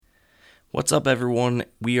What's up, everyone?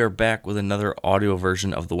 We are back with another audio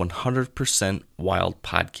version of the 100% Wild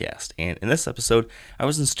podcast. And in this episode, I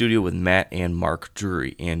was in studio with Matt and Mark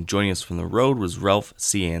Drury, and joining us from the road was Ralph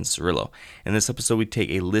Cianciarulo. In this episode, we take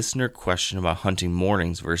a listener question about hunting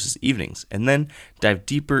mornings versus evenings, and then dive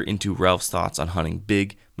deeper into Ralph's thoughts on hunting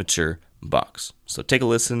big, mature bucks. So take a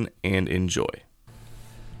listen and enjoy.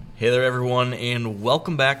 Hey there, everyone, and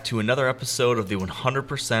welcome back to another episode of the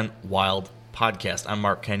 100% Wild podcast. I'm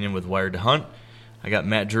Mark Kenyon with Wired to Hunt. I got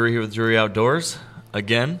Matt Drury here with Drury Outdoors.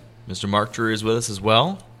 Again, Mr. Mark Drury is with us as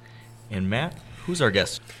well. And Matt, who's our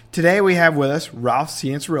guest? Today we have with us Ralph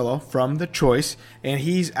Cianciarulo from The Choice, and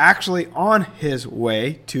he's actually on his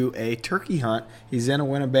way to a turkey hunt. He's in a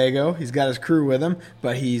Winnebago. He's got his crew with him,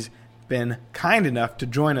 but he's been kind enough to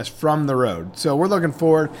join us from the road. So we're looking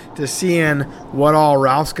forward to seeing what all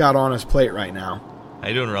Ralph's got on his plate right now. How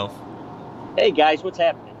you doing, Ralph? Hey, guys, what's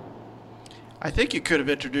happening? I think you could have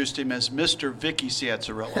introduced him as Mr. Vicky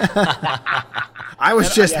Cianciarulo. I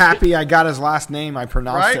was just happy I got his last name. I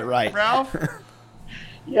pronounced it right. Ralph?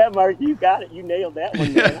 Yeah, Mark, you got it. You nailed that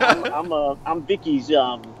one, man. I'm Vicky's.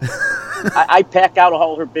 I pack out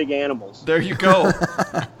all her big animals. There you go.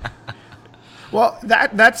 Well,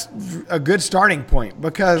 that's a good starting point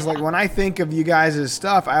because, like, when I think of you guys'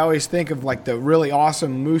 stuff, I always think of, like, the really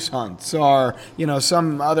awesome moose hunts or, you know,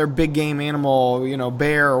 some other big game animal, you know,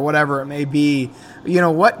 bear or whatever it may be. You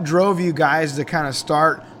know, what drove you guys to kind of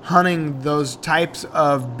start hunting those types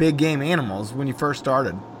of big game animals when you first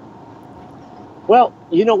started? Well,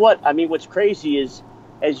 you know what? I mean, what's crazy is,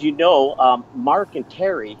 as you know, Mark and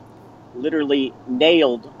Terry literally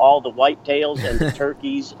nailed all the whitetails and the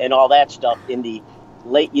turkeys and all that stuff in the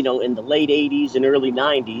late 80s and early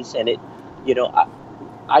 90s. And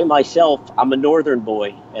I myself, I'm a northern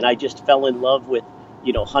boy, and I just fell in love with,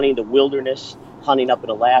 hunting the wilderness, hunting up in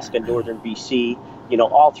Alaska, northern BC,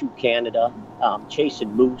 all through Canada,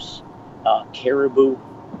 chasing moose, caribou,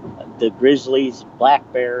 the grizzlies,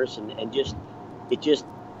 black bears, and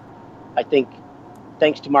I think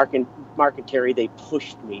thanks to Mark and Terry, they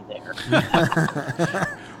pushed me there.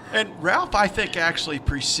 And Ralph, I think, actually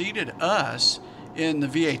preceded us in the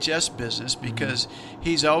VHS business because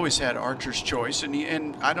he's always had Archer's Choice.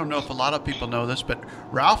 And I don't know if a lot of people know this, but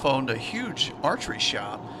Ralph owned a huge archery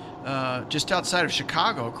shop just outside of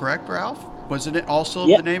Chicago, correct, Ralph? Wasn't it also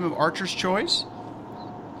the name of Archer's Choice?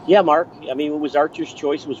 Yeah, Mark. I mean, it was Archer's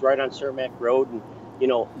Choice. It was right on Cermak Road. And,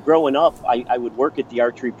 growing up, I would work at the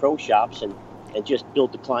archery pro shops and just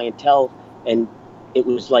built the clientele, and it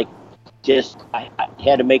was like I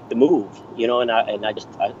had to make the move, and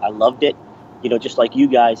I loved it, just like you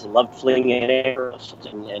guys. I loved flinging arrows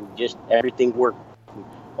and just everything worked.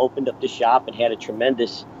 Opened up the shop and had a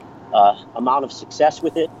tremendous amount of success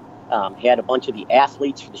with it. Had a bunch of the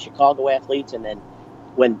athletes, the Chicago athletes, and then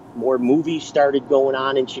when more movies started going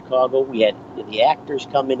on in Chicago, we had the actors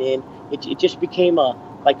coming in. It just became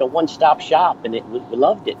like a one-stop shop, and we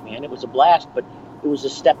loved it, man. It was a blast, but it was a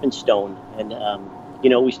stepping stone. And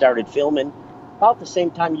we started filming about the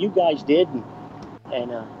same time you guys did,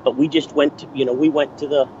 but we just went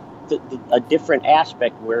to a different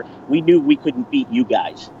aspect where we knew we couldn't beat you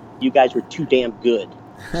guys. You guys were too damn good,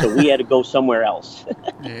 so we had to go somewhere else.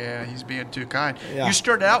 Yeah, he's being too kind. Yeah. You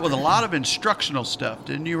started out with a lot of instructional stuff,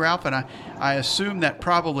 didn't you, Ralph? And I assume that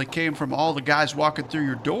probably came from all the guys walking through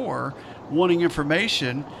your door wanting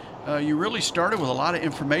information. You really started with a lot of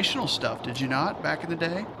informational stuff, did you not, back in the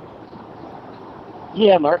day?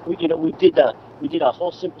 Yeah, Mark. We did a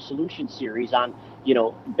whole Simple Solution series on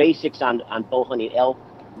basics on bow hunting: elk,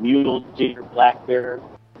 mule deer, black bear,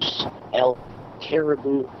 elk,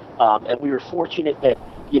 caribou, and we were fortunate that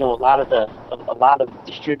a lot of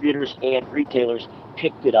distributors and retailers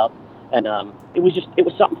picked it up, and it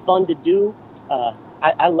was something fun to do.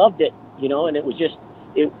 I loved it, and it was just.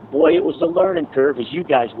 It was a learning curve, as you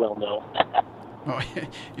guys well know. Oh,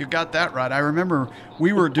 you got that right. I remember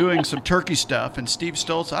we were doing some turkey stuff, and Steve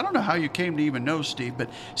Stoltz, I don't know how you came to even know Steve, but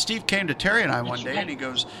Steve came to Terry and I one day, and he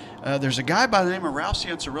goes, there's a guy by the name of Ralph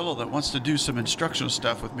Cianciarulo that wants to do some instructional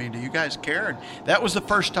stuff with me. Do you guys care? And that was the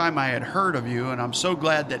first time I had heard of you, and I'm so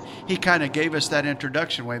glad that he kind of gave us that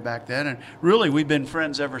introduction way back then. And really, we've been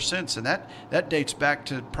friends ever since, and that dates back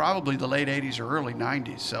to probably the late 80s or early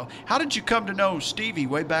 90s. So how did you come to know Stevie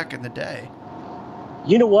way back in the day?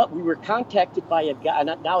 You know what? We were contacted by a guy.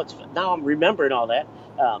 Now I'm remembering all that.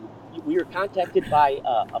 We were contacted by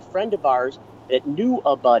a friend of ours that knew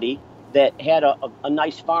a buddy that had a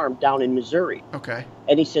nice farm down in Missouri. Okay.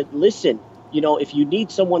 And he said, "Listen, if you need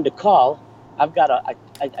someone to call, I've got I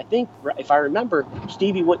think if I remember,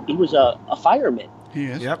 Stevie, he was a fireman. He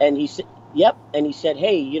is. Yep. And he said, "Yep." And he said,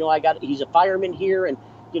 "Hey, he's a fireman here, and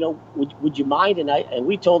would you mind? And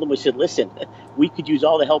we told him, we said, listen, we could use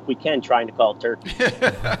all the help we can trying to call turkey.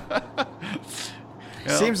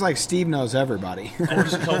 Seems like Steve knows everybody.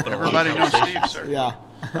 Everybody knows Steve, sir. Yeah.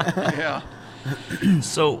 Yeah.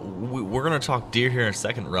 So we're going to talk deer here in a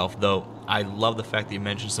second, Ralph, though I love the fact that you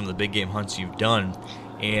mentioned some of the big game hunts you've done.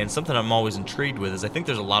 And something I'm always intrigued with is I think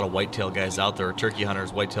there's a lot of whitetail guys out there, or turkey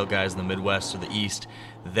hunters, whitetail guys in the Midwest or the East,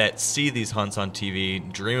 that see these hunts on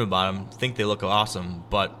TV, dream about them, think they look awesome,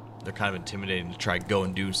 but they're kind of intimidating to try to go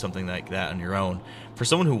and do something like that on your own. For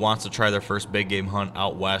someone who wants to try their first big game hunt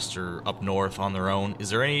out west or up north on their own,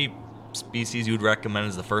 is there any species you would recommend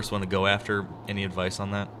as the first one to go after? Any advice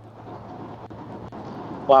on that?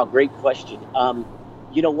 Wow, great question.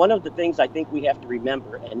 One of the things I think we have to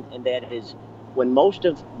remember, and that is when most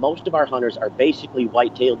of our hunters are basically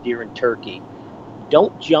white-tailed deer and turkey,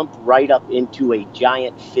 don't jump right up into a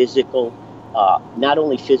giant physical, not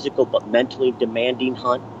only physical but mentally demanding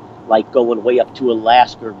hunt, like going way up to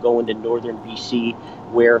Alaska or going to northern BC,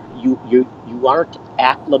 where you aren't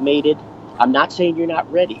acclimated. I'm not saying you're not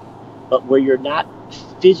ready, but where you're not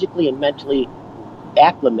physically and mentally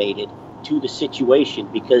acclimated to the situation.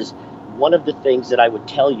 Because one of the things that I would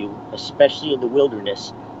tell you, especially in the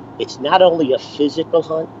wilderness, it's not only a physical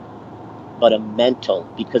hunt, but a mental,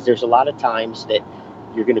 because there's a lot of times that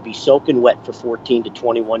you're going to be soaking wet for 14 to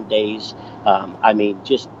 21 days.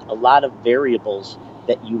 Just a lot of variables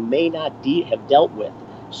that you may not have dealt with.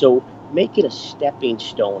 So make it a stepping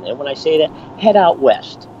stone. And when I say that, head out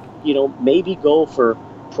west. Maybe go for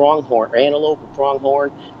pronghorn, antelope or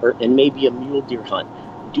pronghorn, and maybe a mule deer hunt.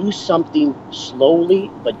 Do something slowly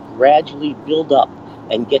but gradually build up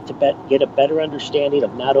and get a better understanding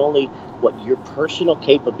of not only what your personal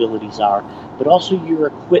capabilities are, but also your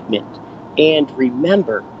equipment. And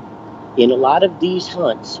remember, in a lot of these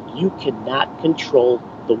hunts, you cannot control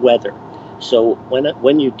the weather. So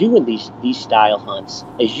when you're doing these style hunts,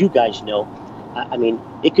 as you guys know,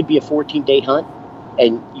 it could be a 14-day hunt,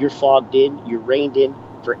 and you're fogged in, you're rained in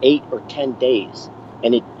for 8 or 10 days,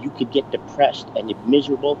 and you could get depressed and you're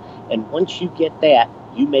miserable. And once you get that,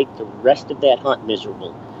 you make the rest of that hunt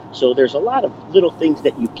miserable. So there's a lot of little things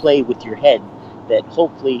that you play with your head that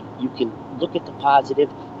hopefully you can look at the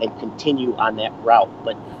positive and continue on that route.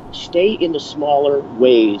 But stay in the smaller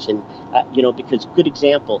ways, and because good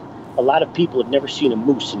example, a lot of people have never seen a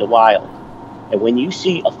moose in the wild. And when you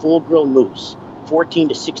see a full-grown moose, 14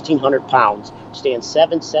 to 1,600 pounds, stand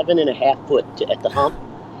 7.5 foot at the hump,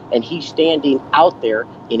 and he's standing out there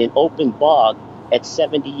in an open bog at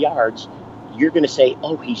 70 yards, you're going to say,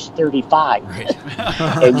 oh, he's 35. Right.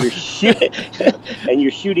 and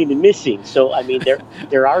you're shooting and missing. So,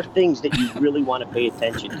 there are things that you really want to pay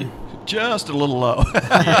attention to. Just a little low.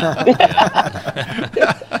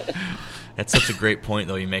 That's such a great point,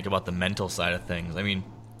 though, you make about the mental side of things.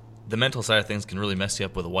 The mental side of things can really mess you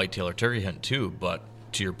up with a whitetail or turkey hunt, too. But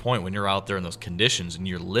to your point, when you're out there in those conditions and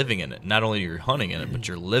you're living in it, not only you're hunting in it, but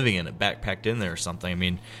you're living in it, backpacked in there or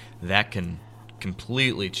something, that can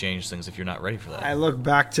completely change things if you're not ready for that. I look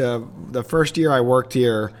back to the first year I worked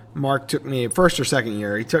here. Mark took me, first or second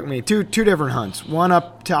year, he took me two different hunts. One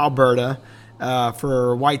up to Alberta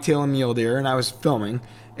for whitetail and mule deer, and I was filming,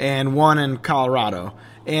 and one in Colorado.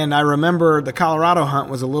 And I remember the Colorado hunt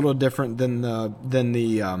was a little different than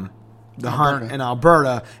the hunt in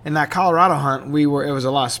Alberta. In that Colorado hunt, it was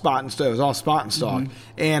a lot of spot and stock. It was all spot and stock. Mm-hmm.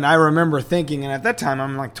 And I remember thinking, and at that time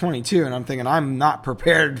I'm like 22, and I'm thinking I'm not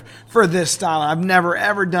prepared for this style. I've never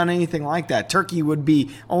ever done anything like that. Turkey would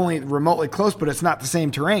be only remotely close, but it's not the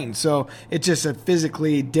same terrain, so it's just a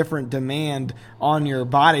physically different demand on your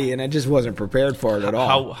body, and I just wasn't prepared for it at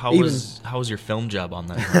all. How was your film job on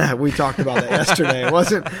that? We talked about that yesterday. It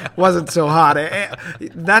wasn't so hot.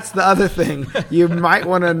 That's the other thing. You might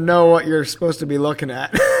want to know what you're supposed to be looking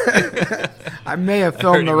at. I may have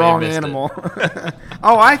filmed the wrong animal.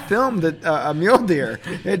 Oh, I filmed a mule deer.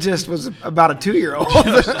 It just was about a 2-year-old.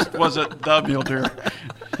 Just wasn't the mule deer.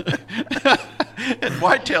 In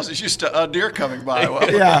whitetails, it's used to a deer coming by.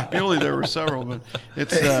 Well, yeah. Muley, there were several, but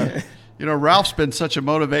it's Ralph's been such a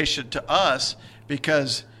motivation to us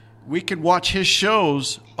because we can watch his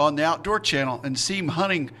shows on the Outdoor Channel and see him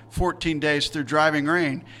hunting 14 days through driving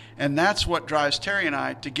rain. And that's what drives Terry and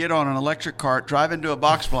I to get on an electric cart, drive into a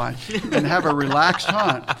box blind, and have a relaxed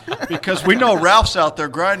hunt. Because we know Ralph's out there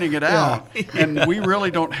grinding it out, and we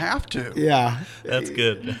really don't have to. Yeah. That's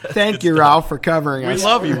good. Thank you, Ralph, for covering us. We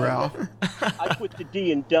love you, Ralph. I put the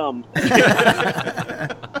D in dumb.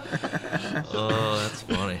 Oh, that's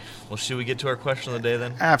funny. Well, should we get to our question of the day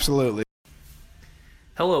then? Absolutely.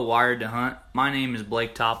 Hello, Wired to Hunt. My name is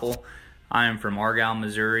Blake Topple. I am from Argyle,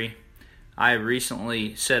 Missouri. I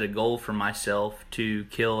recently set a goal for myself to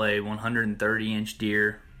kill a 130-inch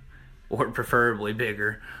deer, or preferably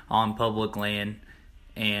bigger, on public land,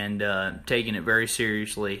 and taking it very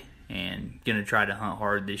seriously and going to try to hunt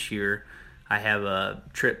hard this year. I have a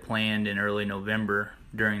trip planned in early November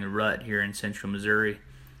during the rut here in central Missouri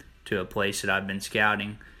to a place that I've been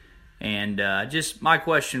scouting. And just my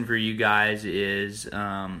question for you guys is,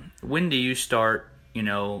 when do you start,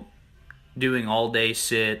 doing all-day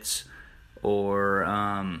sits or,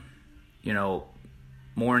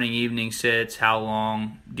 morning, evening sits? How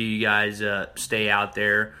long do you guys stay out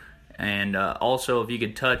there? And also, if you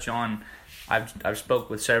could touch on, I've spoke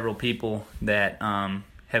with several people that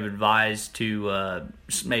have advised to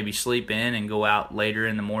maybe sleep in and go out later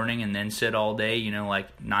in the morning and then sit all day,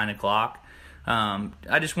 like 9 o'clock.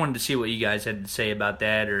 I just wanted to see what you guys had to say about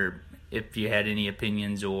that, or if you had any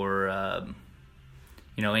opinions or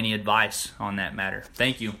any advice on that matter.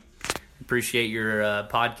 Thank you. Appreciate your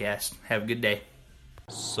podcast. Have a good day.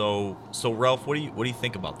 So Ralph, what do you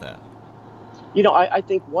think about that? I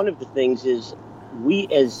think one of the things is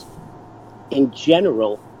in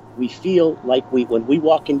general, we feel like when we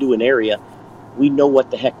walk into an area, we know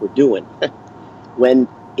what the heck we're doing. When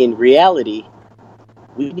in reality,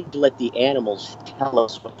 we need to let the animals tell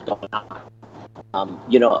us what's going on.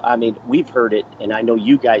 We've heard it, and I know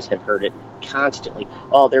you guys have heard it constantly.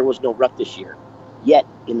 Oh, there was no rut this year. Yet,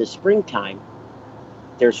 in the springtime,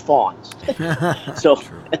 there's fawns. So,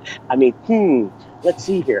 let's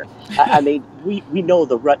see here. We know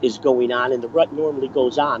the rut is going on, and the rut normally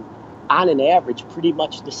goes on an average, pretty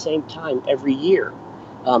much the same time every year.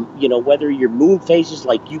 Whether your moon phases,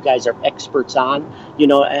 like you guys are experts on,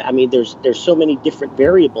 there's so many different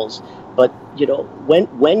variables. But,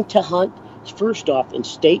 when to hunt, first off, in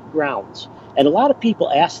state grounds. And a lot of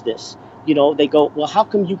people ask this, they go, well, how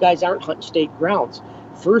come you guys aren't hunting state grounds?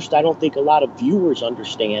 First, I don't think a lot of viewers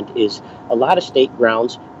understand is a lot of state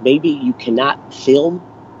grounds, maybe you cannot film,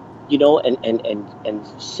 and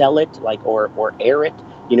sell it, or air it,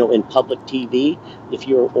 in public TV,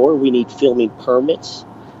 or we need filming permits.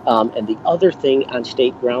 And the other thing on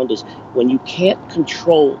state ground is when you can't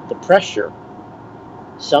control the pressure,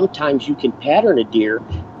 sometimes you can pattern a deer,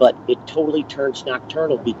 but it totally turns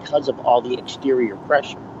nocturnal because of all the exterior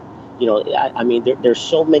pressure. There's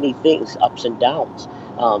so many things, ups and downs.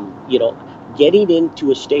 Getting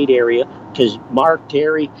into a state area, because Mark,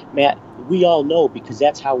 Terry, Matt, we all know, because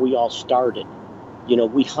that's how we all started.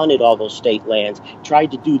 We hunted all those state lands,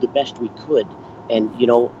 tried to do the best we could. And,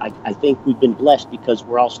 I think we've been blessed because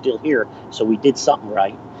we're all still here. So we did something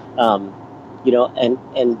right. And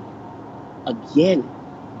again,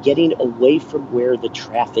 getting away from where the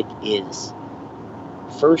traffic is.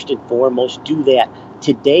 First and foremost, do that.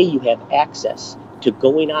 Today you have access to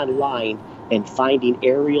going online and finding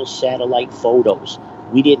aerial satellite photos.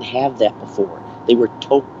 We didn't have that before. They were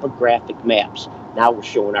topographic maps. Now we're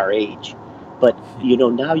showing our age. But,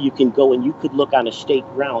 now you can go and you could look on a state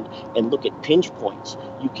ground and look at pinch points.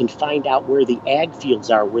 You can find out where the ag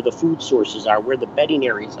fields are, where the food sources are, where the bedding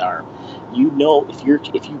areas are.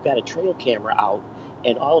 If you've got a trail camera out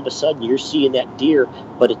and all of a sudden you're seeing that deer,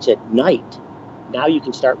 but it's at night, now you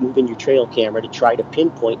can start moving your trail camera to try to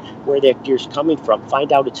pinpoint where that deer's coming from,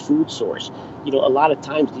 find out its food source. A lot of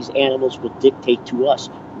times these animals will dictate to us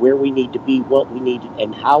where we need to be, what we need,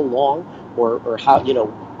 and how long, or how,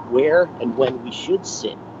 where and when we should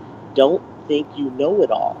sit. Don't think you know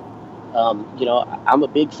it all. I'm a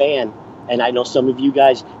big fan, and I know some of you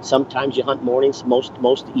guys, sometimes you hunt mornings,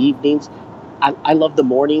 most evenings. I love the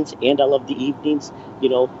mornings and I love the evenings.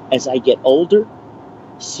 As I get older,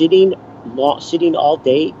 sitting all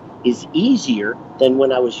day is easier than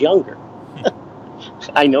when I was younger.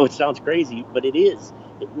 I know it sounds crazy, but it is.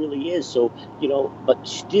 It really is. So, but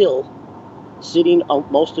still, sitting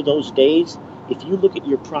on most of those days, if you look at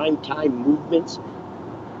your prime time movements,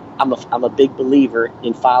 I'm a big believer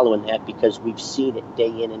in following that because we've seen it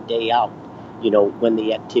day in and day out, when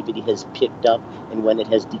the activity has picked up and when it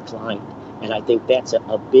has declined. And I think that's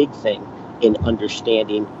a big thing in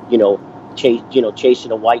understanding,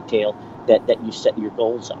 chasing a whitetail that you set your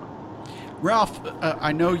goals on. Ralph,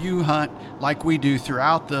 I know you hunt like we do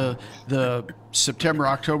throughout the September,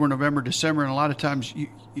 October, November, December, and a lot of times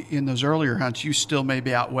in those earlier hunts, you still may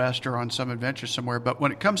be out west or on some adventure somewhere. But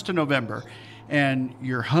when it comes to November and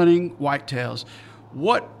you're hunting whitetails,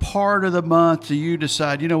 what part of the month do you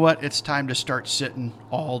decide, it's time to start sitting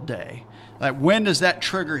all day? Like, when does that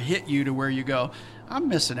trigger hit you to where you go, I'm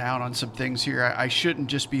missing out on some things here. I shouldn't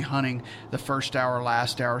just be hunting the first hour,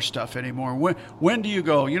 last hour stuff anymore. When do you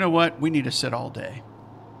go, we need to sit all day?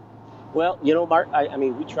 Well, Mark,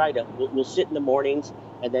 we try to, we'll sit in the mornings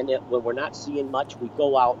And then when we're not seeing much, we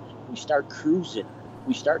go out, we start cruising,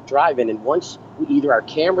 we start driving. And once either our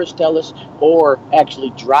cameras tell us or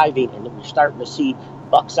actually driving, and then we're starting to see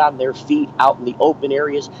bucks on their feet out in the open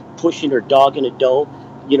areas, pushing or dogging a doe.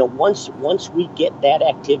 Once we get that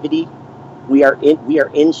activity, we are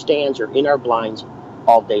in stands or in our blinds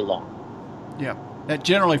all day long. Yeah. That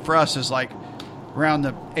generally for us is like around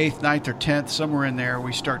the 8th, 9th, or 10th, somewhere in there,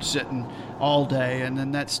 we start sitting all day, and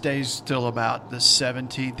then that stays till about the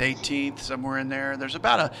 17th, 18th, somewhere in there. There's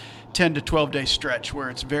about a 10 to 12-day stretch where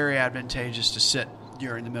it's very advantageous to sit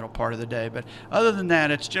during the middle part of the day. But other than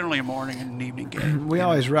that, it's generally a morning and an evening game. We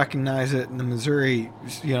always recognize it in the Missouri,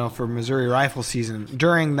 for Missouri rifle season.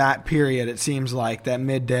 During that period, it seems like that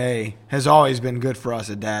midday has always been good for us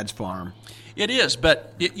at Dad's farm. It is,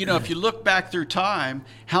 but if you look back through time,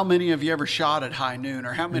 how many have you ever shot at high noon,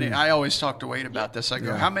 or how many? I always talk to Wade about this. I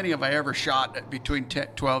go, how many have I ever shot at between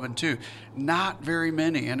 12 and 2? Not very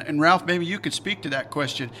many. And Ralph, maybe you could speak to that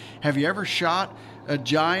question. Have you ever shot a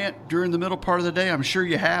giant during the middle part of the day? I'm sure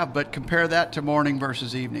you have, but compare that to morning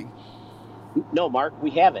versus evening. No, Mark, we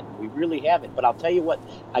haven't. We really haven't. But I'll tell you what,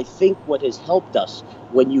 I think what has helped us,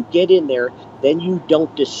 when you get in there, then you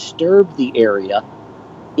don't disturb the area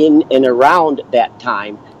in and around that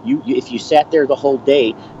time. If you sat there the whole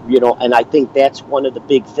day, and I think that's one of the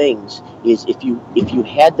big things is if you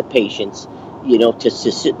had the patience, to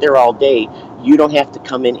sit there all day, you don't have to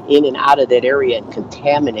come in and out of that area and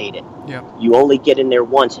contaminate it. Yeah. You only get in there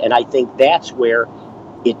once, and I think that's where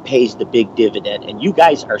it pays the big dividend. And you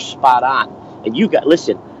guys are spot on. And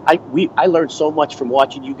listen, I learned so much from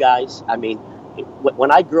watching you guys. I mean,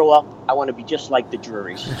 when I grow up, I want to be just like the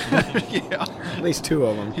Drurys. Yeah. At least 2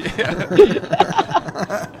 of them.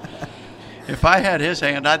 Yeah. If I had his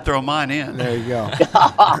hand, I'd throw mine in. There you go.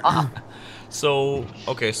 So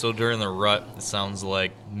during the rut, it sounds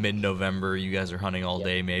like mid-November, you guys are hunting all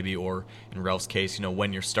day maybe, or in Ralph's case,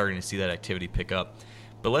 when you're starting to see that activity pick up.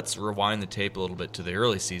 But let's rewind the tape a little bit to the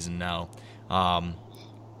early season now.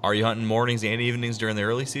 Are you hunting mornings and evenings during the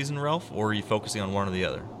early season, Ralph, or are you focusing on one or the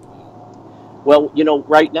other? Well,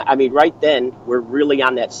 right now, right then, we're really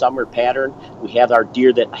on that summer pattern. We have our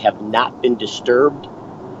deer that have not been disturbed.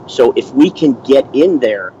 So if we can get in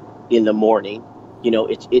there in the morning,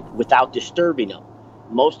 it's without disturbing them.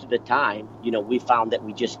 Most of the time, we found that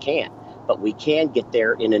we just can't. But we can get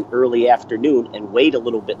there in an early afternoon and wait a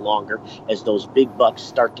little bit longer as those big bucks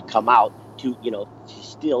start to come out to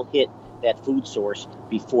still hit that food source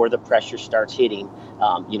before the pressure starts hitting.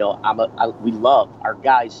 Our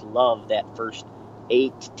guys love that first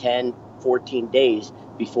 8, 10, 14 days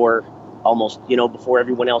before before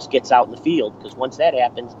everyone else gets out in the field, because once that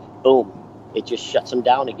happens, boom, it just shuts them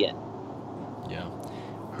down again. Yeah.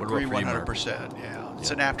 Agree 100%. Yeah.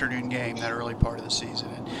 It's an afternoon game, that early part of the season.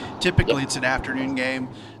 And typically it's an afternoon game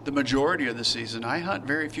the majority of the season. I hunt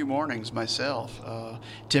very few mornings myself.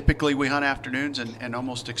 Typically we hunt afternoons and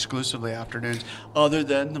almost exclusively afternoons, other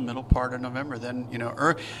than the middle part of November. Then,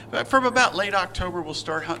 from about late October, we'll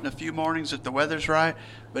start hunting a few mornings if the weather's right,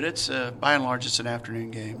 but it's by and large, it's an afternoon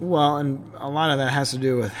game. Well, and a lot of that has to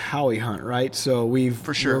do with how we hunt, right? So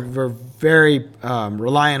we're very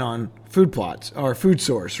reliant on food plots or food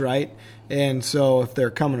source, right? And so if they're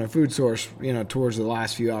coming to food source, towards the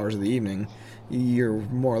last few hours of the evening, you're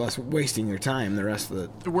more or less wasting your time the rest of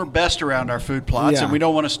the... We're best around our food plots, and we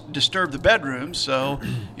don't want to disturb the bedrooms, so,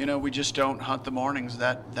 we just don't hunt the mornings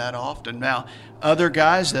that often. Now, other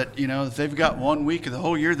guys that, if they've got 1 week of the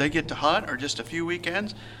whole year they get to hunt, or just a few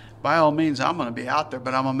weekends, by all means, I'm going to be out there,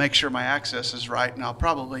 but I'm going to make sure my access is right, and I'll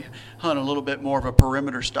probably hunt a little bit more of a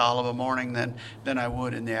perimeter style of a morning than I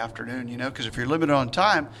would in the afternoon, because if you're limited on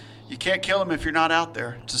time, you can't kill them if you're not out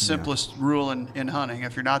there. It's the simplest rule in hunting.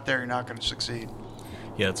 If you're not there, you're not going to succeed.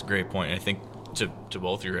 Yeah, that's a great point. I think to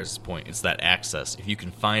both of your guys' point, it's that access. If you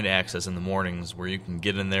can find access in the mornings where you can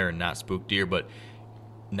get in there and not spook deer, but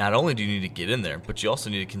not only do you need to get in there, but you also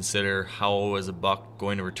need to consider how is a buck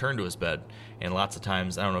going to return to his bed. And lots of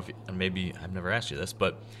times, I don't know if maybe I've never asked you this,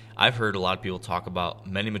 but I've heard a lot of people talk about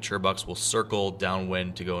many mature bucks will circle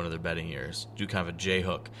downwind to go into their bedding areas, do kind of a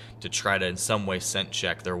J-hook to try to in some way scent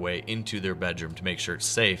check their way into their bedroom to make sure it's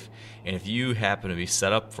safe. And if you happen to be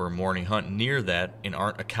set up for a morning hunt near that and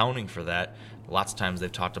aren't accounting for that, lots of times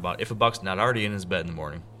they've talked about if a buck's not already in his bed in the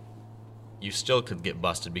morning, you still could get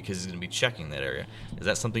busted because he's going to be checking that area. Is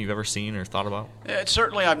that something you've ever seen or thought about?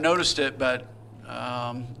 Certainly I've noticed it, but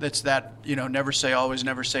it's that, never say always,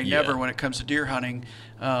 never say never when it comes to deer hunting.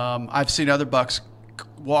 I've seen other bucks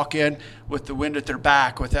walk in with the wind at their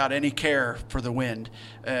back without any care for the wind.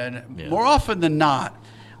 And more often than not,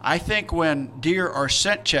 I think when deer are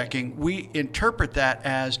scent checking, we interpret that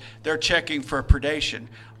as they're checking for predation.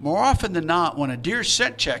 More often than not, when a deer's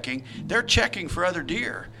scent checking, they're checking for other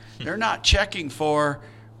deer. They're not checking for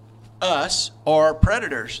us or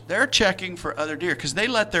predators. They're checking for other deer because they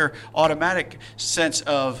let their automatic sense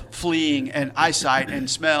of fleeing and eyesight and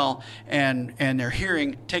smell and their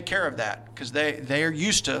hearing take care of that because they are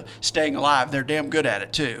used to staying alive. They're damn good at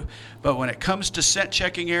it too. But when it comes to scent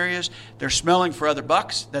checking areas, they're smelling for other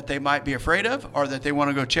bucks that they might be afraid of or that they want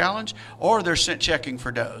to go challenge, or they're scent checking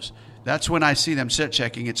for does. That's when I see them scent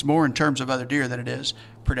checking. It's more in terms of other deer than it is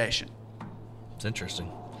predation. It's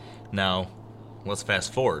interesting. Now, let's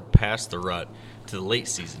fast forward past the rut to the late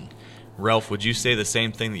season. Ralph, would you say the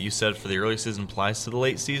same thing that you said for the early season applies to the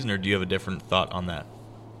late season, or do you have a different thought on that?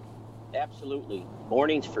 Absolutely.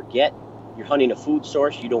 Mornings, forget. You're hunting a food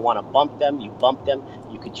source. You don't want to bump them. You bump them.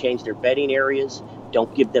 You could change their bedding areas.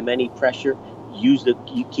 Don't give them any pressure. You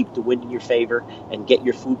keep the wind in your favor and get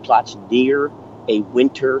your food plots near a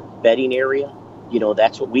winter bedding area. You know,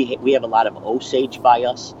 that's what we have a lot of Osage by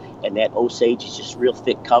us, and that Osage is just real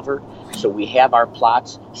thick cover. So we have our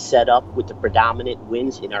plots set up with the predominant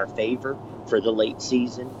winds in our favor for the late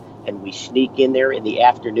season, and we sneak in there in the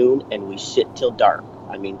afternoon and we sit till dark.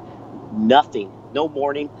 I mean, no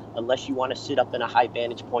morning unless you want to sit up in a high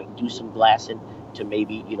vantage point and do some glassing to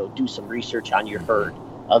maybe, do some research on your herd.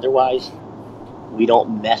 Otherwise, we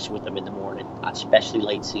don't mess with them in the morning, especially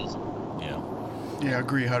late season. Yeah, I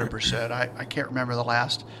agree 100%. I can't remember the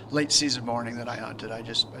last late season morning that I hunted. I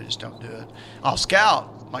just don't do it. I'll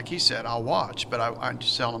scout, like he said. I'll watch, but I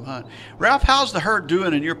just seldom hunt. Ralph, how's the herd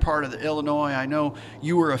doing in your part of the Illinois? I know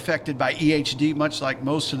you were affected by EHD, much like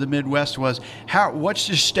most of the Midwest was. What's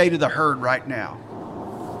the state of the herd right now?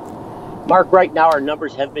 Mark, right now our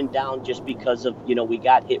numbers have been down just because of, we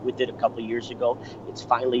got hit with it a couple of years ago. It's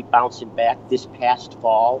finally bouncing back this past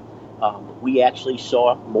fall. We actually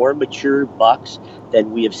saw more mature bucks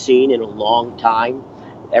than we have seen in a long time.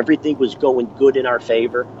 Everything was going good in our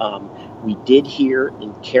favor. We did hear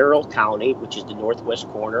in Carroll County, which is the northwest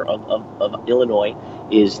corner of Illinois,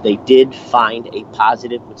 is they did find a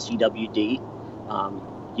positive with CWD,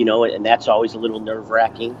 and that's always a little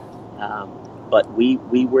nerve-wracking. But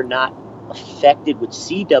we were not affected with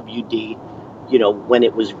CWD, when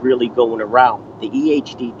it was really going around. The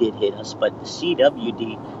EHD did hit us, but the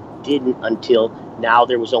CWD didn't until now.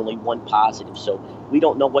 There was only one positive, so we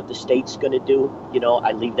don't know what the state's going to do.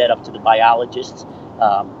 I leave that up to the biologists.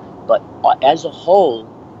 But as a whole,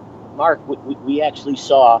 Mark, we actually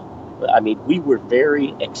saw, we were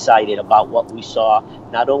very excited about what we saw,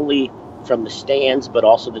 not only from the stands, but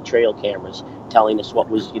also the trail cameras telling us what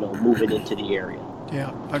was, moving into the area.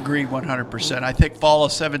 Yeah, agree 100%. I think fall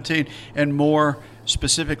of 17 and more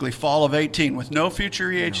specifically fall of 18 with no future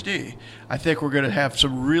EHD. I think we're going to have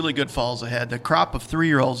some really good falls ahead. The crop of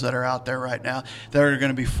 3-year-olds that are out there right now that are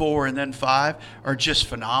going to be 4 and then 5 are just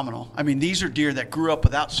phenomenal. I mean, these are deer that grew up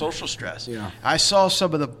without social stress. Yeah. I saw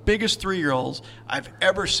some of the biggest 3-year-olds I've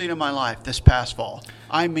ever seen in my life this past fall.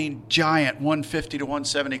 I mean, giant 150 to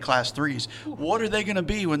 170 class 3s. What are they going to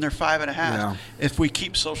be when they're 5.5 if we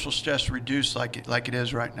keep social stress reduced like it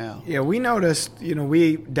is right now? Yeah, we noticed,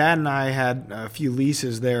 Dad and I had a few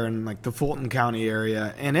leases there in like the Fulton County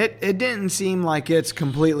area, and it didn't seem like it's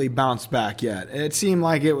completely bounced back yet. It seemed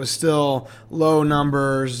like it was still low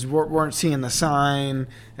numbers, weren't seeing the sign.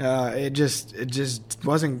 It just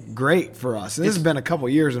wasn't great for us. This has been a couple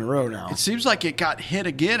years in a row now. It seems like it got hit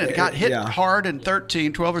again. It got hit hard in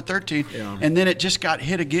 12 or 13, and then it just got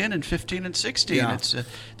hit again in 15 and 16. Yeah. It's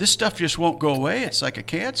this stuff just won't go away. It's like a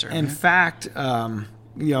cancer. In fact,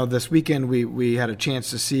 this weekend we had a chance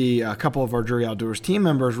to see a couple of our Drury Outdoors team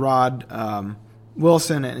members, Rod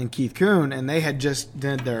Wilson and Keith Kuhn, and they had just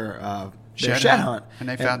did their shed hunt. And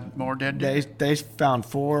they found more dead deer? They found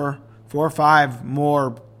four or five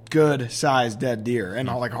more good-sized dead deer and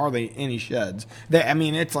hardly any sheds.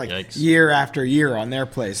 It's like Yikes. Year after year on their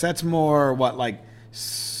place. That's more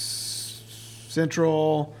central...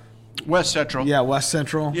 West Central. Yeah, West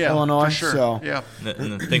Central Illinois. For sure. So. Yeah.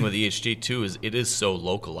 And the thing with EHD, too, is it is so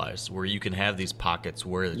localized where you can have these pockets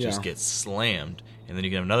where it just gets slammed. And then you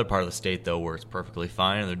can have another part of the state, though, where it's perfectly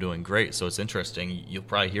fine and they're doing great. So it's interesting. You'll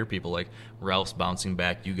probably hear people like Ralph's bouncing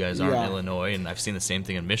back. You guys are in Illinois. And I've seen the same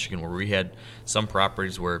thing in Michigan where we had some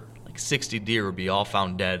properties where 60 deer would be all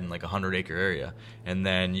found dead in a 100-acre area. And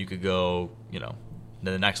then you could go,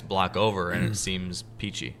 the next block over and it seems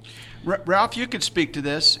peachy. Ralph, you could speak to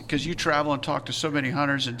this because you travel and talk to so many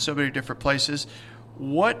hunters in so many different places.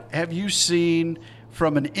 What have you seen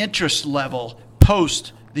from an interest level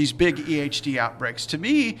post these big EHD outbreaks? To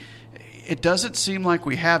me, it doesn't seem like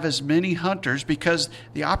we have as many hunters because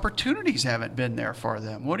the opportunities haven't been there for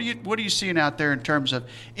them. What are you seeing out there in terms of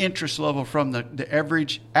interest level from the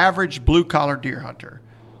average blue collar deer hunter?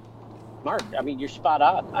 Mark, I mean, you're spot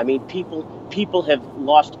on. I mean, people have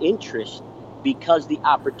lost interest because the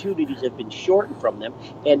opportunities have been shortened from them.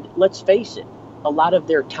 And let's face it, a lot of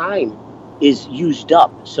their time is used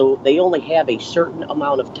up. So they only have a certain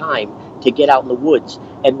amount of time to get out in the woods.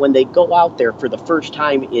 And when they go out there for the first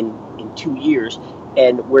time in 2 years,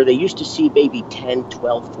 and where they used to see maybe 10,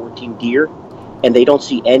 12, 14 deer, and they don't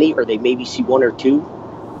see any, or they maybe see one or two,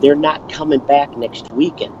 they're not coming back next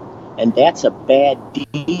weekend. And that's a bad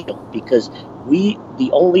deal, because the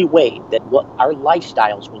only way that what our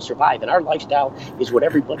lifestyles will survive, and our lifestyle is what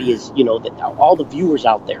everybody is, that all the viewers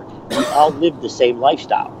out there, we all live the same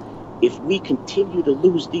lifestyle. If we continue to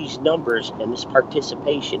lose these numbers and this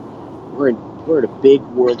participation, we're in a big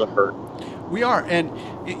world of hurt. We are, and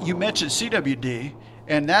you mentioned CWD,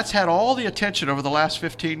 and that's had all the attention over the last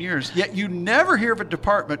 15 years, yet you never hear of a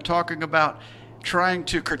department talking about trying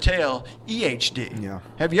to curtail EHD. Yeah.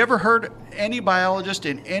 Have you ever heard any biologist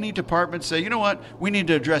in any department say, you know what, we need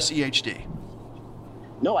to address EHD?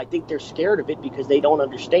 No, I think they're scared of it because they don't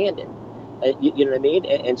understand it. You know what I mean?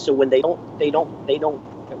 And so when they don't,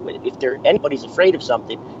 if anybody's afraid of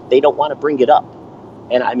something, they don't want to bring it up.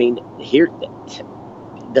 And I mean, here,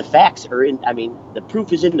 the facts are in, I mean, the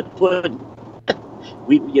proof is in the pudding.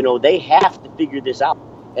 They have to figure this out.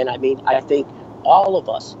 And I mean, I think all of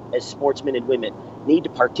us as sportsmen and women need to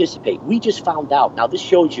participate. We just found out. Now this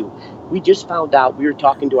shows you, we just found out, we were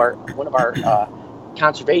talking to one of our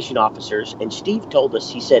conservation officers, and Steve told us,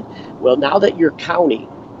 he said, well, now that your county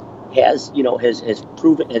has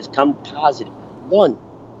come positive,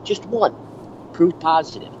 just one proved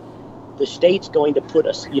positive, the state's going to put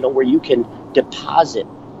us, where you can deposit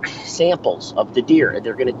samples of the deer, and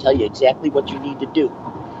they're going to tell you exactly what you need to do.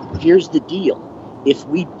 Here's the deal. If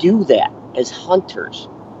we do that as hunters,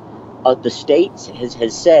 the state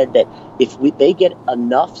has said that if they get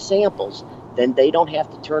enough samples, then they don't have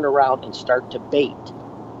to turn around and start to bait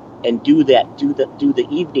and do the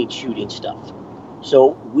evening shooting stuff. So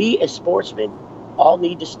we as sportsmen all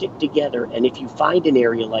need to stick together, and if you find an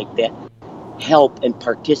area like that, help and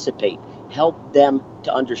participate. Help them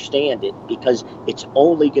to understand it, because it's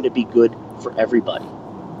only going to be good for everybody.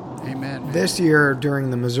 Amen. This year,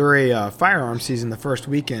 during the Missouri firearms season, the first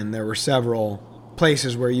weekend, there were several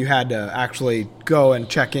places where you had to actually go and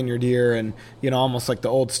check in your deer, and almost like the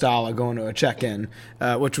old style of going to a check-in,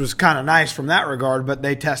 which was kind of nice from that regard. But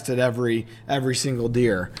they tested every single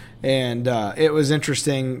deer, and it was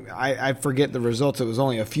interesting. I forget the results. It was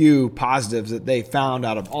only a few positives that they found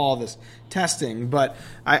out of all this testing, but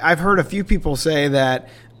I've heard a few people say that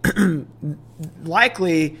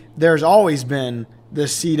likely there's always been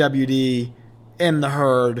this CWD in the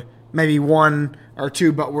herd, maybe one or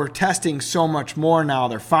two, but we're testing so much more now.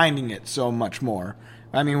 They're finding it so much more.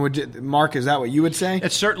 I mean, Mark, is that what you would say?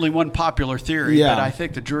 It's certainly one popular theory, but I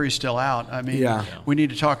think the jury's still out. I mean, we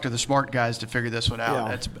need to talk to the smart guys to figure this one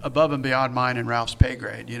out. It's above and beyond mine and Ralph's pay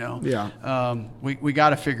grade, We got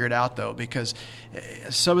to figure it out, though, because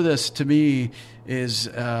some of this, to me, is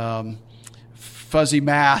fuzzy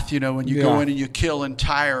math, when you go in and you kill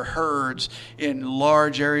entire herds in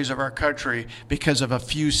large areas of our country because of a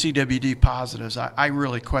few CWD positives. I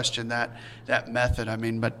really question that method. I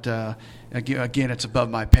mean, but again, it's above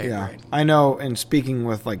my pay grade. I know, and speaking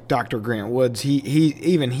with like Dr. Grant Woods,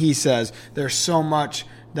 he says there's so much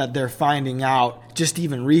that they're finding out just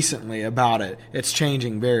even recently about it. It's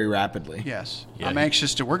changing very rapidly. Yes. Yeah. I'm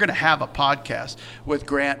anxious we're going to have a podcast with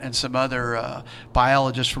Grant and some other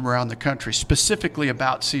biologists from around the country specifically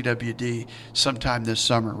about CWD sometime this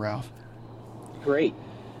summer, Ralph. Great.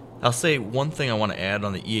 I'll say one thing I want to add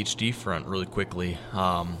on the EHD front really quickly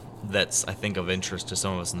that's, I think, of interest to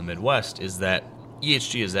some of us in the Midwest is that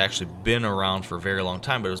EHD has actually been around for a very long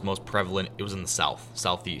time, but it was most prevalent, it was in the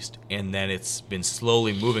southeast, and then it's been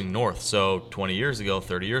slowly moving north. So 20 years ago,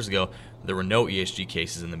 30 years ago, there were no EHD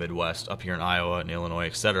cases in the Midwest, up here in Iowa and Illinois,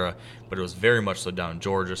 etc., but it was very much so down in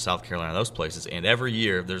Georgia, South Carolina, those places. And every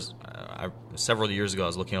year, several years ago, I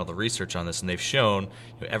was looking at all the research on this, and they've shown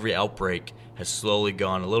every outbreak has slowly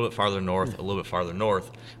gone a little bit farther north, a little bit farther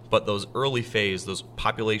north, but those early phase, those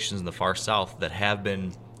populations in the far south that have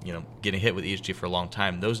been getting hit with EHD for a long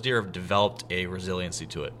time, those deer have developed a resiliency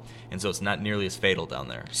to it. And so it's not nearly as fatal down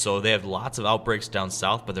there. So they have lots of outbreaks down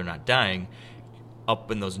south, but they're not dying. Up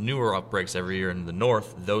in those newer outbreaks every year in the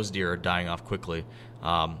north, those deer are dying off quickly.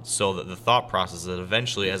 So the thought process is that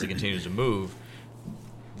eventually, as it continues to move,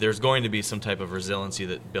 there's going to be some type of resiliency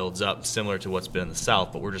that builds up, similar to what's been in the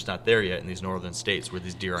South, but we're just not there yet in these northern states where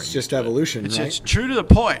these deer aren't. It's just evolution, right? It's true to the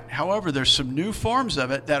point. However, there's some new forms of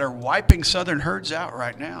it that are wiping southern herds out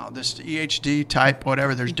right now. This EHD type,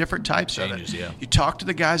 whatever. There's different types Changes, of it. yeah. You talk to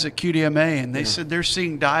the guys at QDMA, and they said they're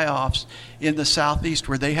seeing die-offs in the southeast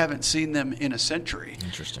where they haven't seen them in a century.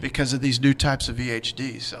 Interesting. Because of these new types of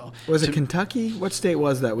EHD. So Was it Kentucky? What state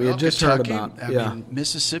was that? We had just Kentucky, heard about. I mean,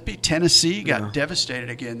 Mississippi, Tennessee got devastated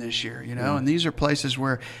again this year, and these are places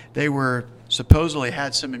where they were supposedly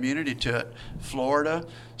had some immunity to it. Florida,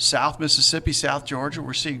 South Mississippi, South Georgia,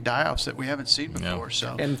 we're seeing die-offs that we haven't seen before.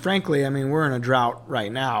 So, And frankly, I mean, we're in a drought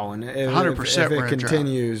right now, and if 100% if we're it in a drought.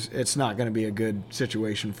 continues, it's not going to be a good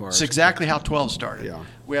situation for us. it's exactly how 12 started. Yeah.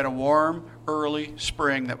 We had a warm, early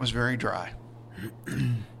spring that was very dry.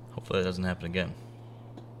 Hopefully that doesn't happen again.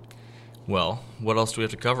 Well, what else do we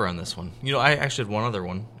have to cover on this one? I actually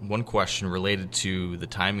had one question related to the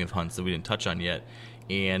timing of hunts that we didn't touch on yet.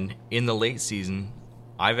 And in the late season,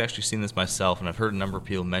 I've actually seen this myself, and I've heard a number of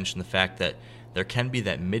people mention the fact that there can be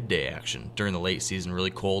that midday action during the late season,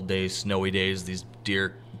 really cold days, snowy days, these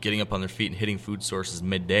deer getting up on their feet and hitting food sources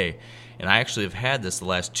midday. And I actually have had this the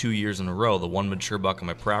last 2 years in a row. The one mature buck on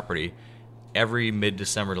my property, every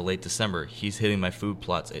mid-December to late December, he's hitting my food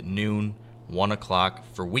plots at noon, 1 o'clock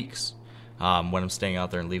for weeks when I'm staying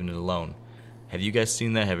out there and leaving it alone. Have you guys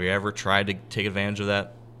seen that? Have you ever tried to take advantage of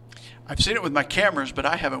that? I've seen it with my cameras, but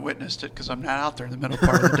I haven't witnessed it because I'm not out there in the middle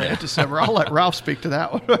part of the day of December. I'll let Ralph speak to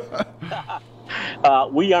that one.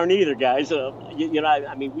 We aren't either, guys.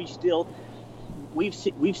 I mean,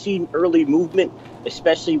 we've seen early movement,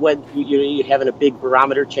 especially when you're having a big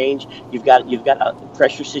barometer change. You've got a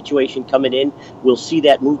pressure situation coming in. We'll see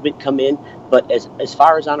that movement come in, but as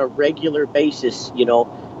far as on a regular basis,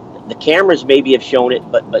 the cameras maybe have shown it,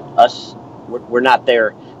 but us, we're not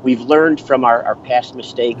there. We've learned from our past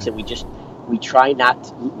mistakes, and we try.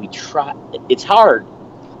 It's hard,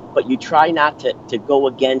 but you try not to go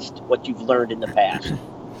against what you've learned in the past.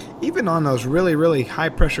 Even on those really, really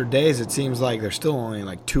high-pressure days, it seems like there's still only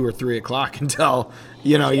like 2 or 3 o'clock until,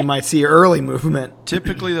 you might see early movement.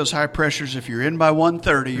 Typically, those high pressures, if you're in by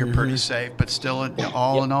 1:30, you're pretty safe. But still, in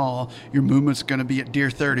all, your movement's going to be at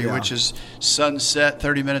deer 30, which is sunset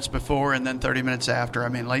 30 minutes before and then 30 minutes after. I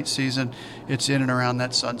mean, late season, it's in and around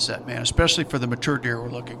that sunset, man, especially for the mature deer we're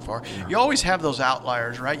looking for. Yeah. You always have those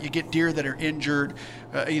outliers, right? You get deer that are injured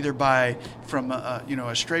either from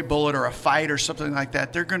a stray bullet or a fight or something like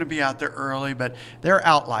that. They're going to be out there early, but they're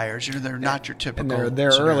outliers. They're not your typical. And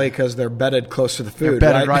they're early because they're bedded close to the food. They're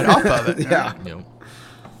bedded right off of it. Yeah. Yep.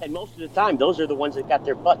 And most of the time, those are the ones that got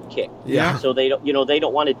their butt kicked. Yeah. So they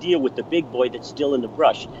don't want to deal with the big boy that's still in the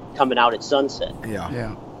brush coming out at sunset.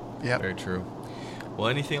 Yeah. Very true. Well,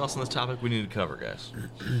 anything else on this topic we need to cover, guys?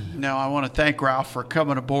 No, I want to thank Ralph for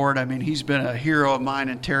coming aboard. I mean, he's been a hero of mine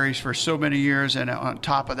and Terry's for so many years, and on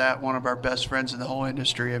top of that, one of our best friends in the whole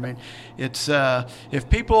industry. I mean, it's if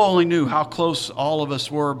people only knew how close all of us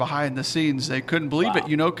were behind the scenes, they couldn't believe it,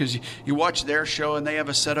 because you watch their show and they have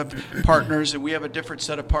a set of partners, and we have a different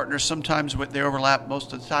set of partners. Sometimes they overlap,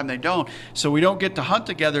 most of the time they don't. So we don't get to hunt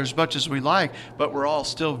together as much as we like, but we're all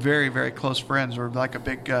still very, very close friends. We're like a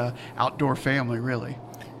big outdoor family, really.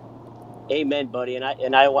 Amen, buddy.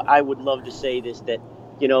 And I would love to say this, that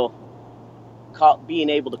being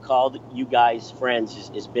able to call you guys friends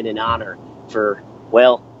has been an honor for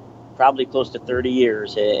probably close to 30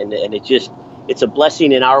 years, and it's a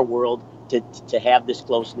blessing in our world to have this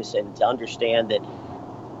closeness and to understand that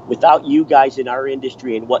without you guys in our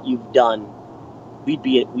industry and what you've done, we'd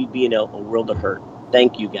be in a world of hurt.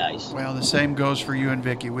 Thank you, guys. Well, the same goes for you and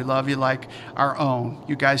Vicky. We love you like our own.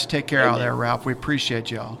 You guys take care out there, Ralph. We appreciate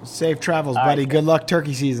y'all. Safe travels, buddy. Good luck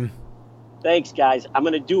turkey season. Thanks, guys. I'm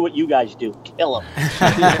going to do what you guys do. Kill them.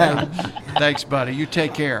 Thanks, buddy. You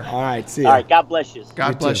take care. All right. See you. All right. God bless you.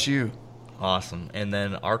 God bless you. Awesome. And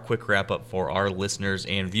then our quick wrap-up for our listeners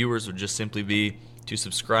and viewers would just simply be to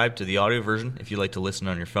subscribe to the audio version. If you like to listen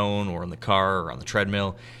on your phone or in the car or on the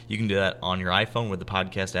treadmill, you can do that on your iPhone with the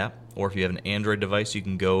podcast app. Or if you have an Android device, you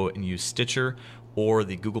can go and use Stitcher or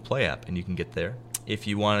the Google Play app, and you can get there. If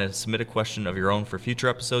you want to submit a question of your own for future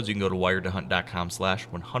episodes, you can go to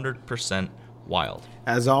wiredtohunt.com/100%wild.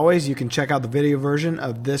 As always, you can check out the video version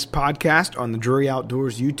of this podcast on the Drury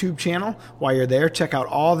Outdoors YouTube channel. While you're there, check out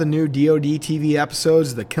all the new DoD TV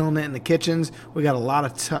episodes, the Killing It in the Kitchens. We got a lot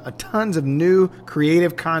of tons of new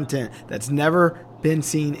creative content that's never been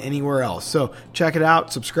seen anywhere else. So check it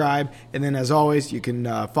out, subscribe, and then as always, you can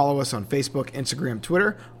follow us on Facebook, Instagram,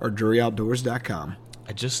 Twitter, or DruryOutdoors.com.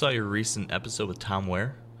 I just saw your recent episode with Tom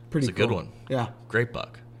Ware. Pretty It's a cool. good one. Yeah. Great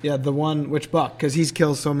buck. Yeah, the one, which buck? Because he's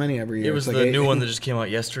killed so many every year. It was It's the like new one that just came out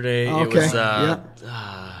yesterday. Oh, It was, okay.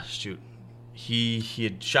 shoot. He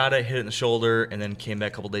had shot it, hit it in the shoulder, and then came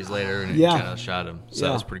back a couple days later and Yeah. kind of shot him. So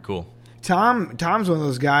that was pretty cool. Tom's one of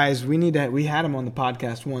those guys. We had him on the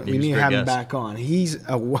podcast once. We was a need to great have him guest. back on. He's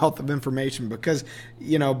a wealth of information because,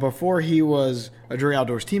 before he was a Drury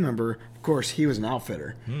Outdoors team member, of course, he was an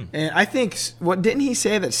outfitter. And I think, didn't he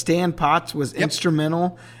say that Stan Potts was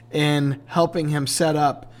instrumental in helping him set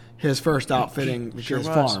up his first outfitting Sure his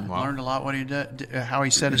was. farm? Learned a lot what he did, how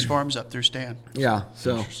he set his farms up through Stan. Yeah,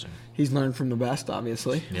 so Interesting. he's learned from the best,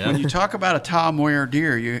 obviously. Yeah. When you talk about a Tom Ware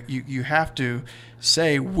deer, you have to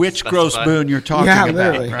say which Specify. gross boon you're talking Yeah, about,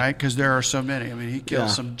 literally. right? Because there are so many. I mean, he kills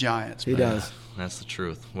Yeah. some giants. He man. does. That's the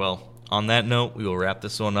truth. Well, on that note, we will wrap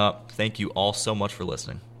this one up. Thank you all so much for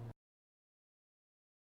listening.